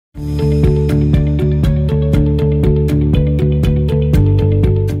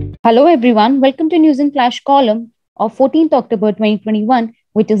Hello, everyone. Welcome to News in Flash column of 14th October 2021,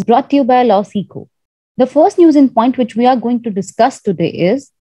 which is brought to you by LawSikho. The first news in point which we are going to discuss today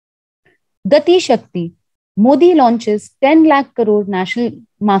is Gati Shakti. Modi launches 10 lakh crore national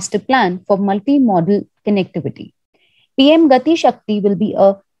master plan for multi-modal connectivity. PM Gati Shakti will be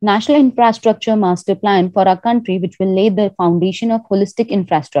a national infrastructure master plan for our country, which will lay the foundation of holistic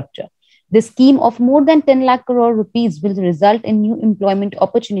infrastructure. This scheme of more than 10 lakh crore rupees will result in new employment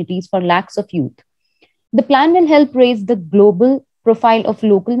opportunities for lakhs of youth. The plan will help raise the global profile of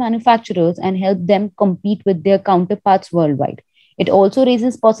local manufacturers and help them compete with their counterparts worldwide. It also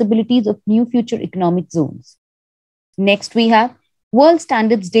raises possibilities of new future economic zones. Next, we have World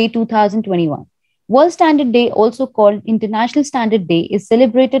Standards Day 2021. World Standard Day, also called International Standard Day, is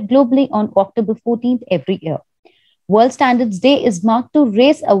celebrated globally on October 14th every year. World Standards Day is marked to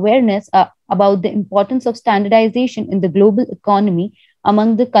raise awareness about the importance of standardization in the global economy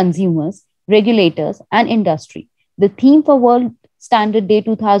among the consumers, regulators, and industry. The theme for World Standard Day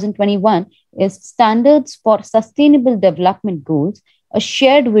 2021 is Standards for Sustainable Development Goals, a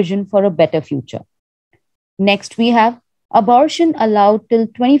shared vision for a better future. Next, we have abortion allowed till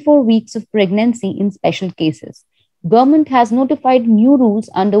 24 weeks of pregnancy in special cases. Government has notified new rules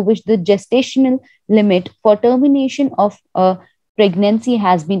under which the gestational limit for termination of a pregnancy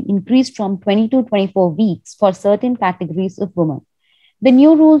has been increased from 20 to 24 weeks for certain categories of women. The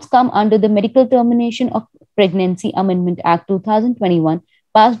new rules come under the Medical Termination of Pregnancy Amendment Act 2021,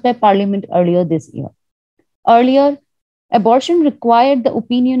 passed by Parliament earlier this year. Earlier, abortion required the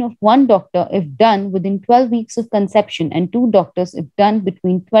opinion of one doctor if done within 12 weeks of conception and two doctors if done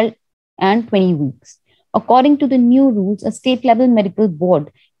between 12 and 20 weeks. According to the new rules, a state level medical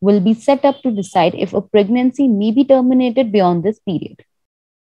board will be set up to decide if a pregnancy may be terminated beyond this period.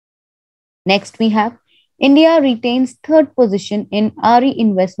 Next, we have India retains third position in RE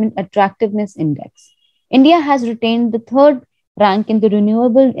Investment Attractiveness Index. India has retained the third rank in the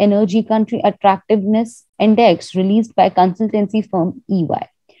Renewable Energy Country Attractiveness Index released by consultancy firm EY.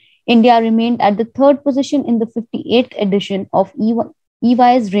 India remained at the third position in the 58th edition of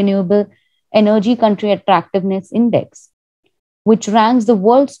EY's Renewable Energy Country Attractiveness Index, which ranks the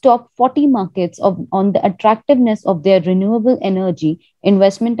world's top 40 markets on the attractiveness of their renewable energy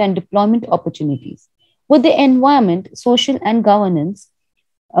investment and deployment opportunities. With the environment, social, and governance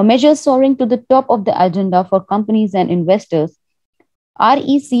measures soaring to the top of the agenda for companies and investors,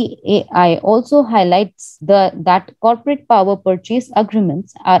 RECAI also highlights that corporate power purchase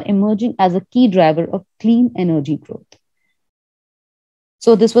agreements are emerging as a key driver of clean energy growth.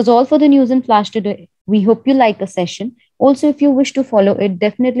 So this was all for the news in flash today. We hope you like the session. Also, if you wish to follow it,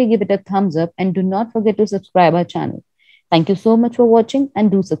 definitely give it a thumbs up and do not forget to subscribe our channel. Thank you so much for watching and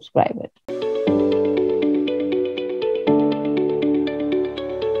do subscribe it.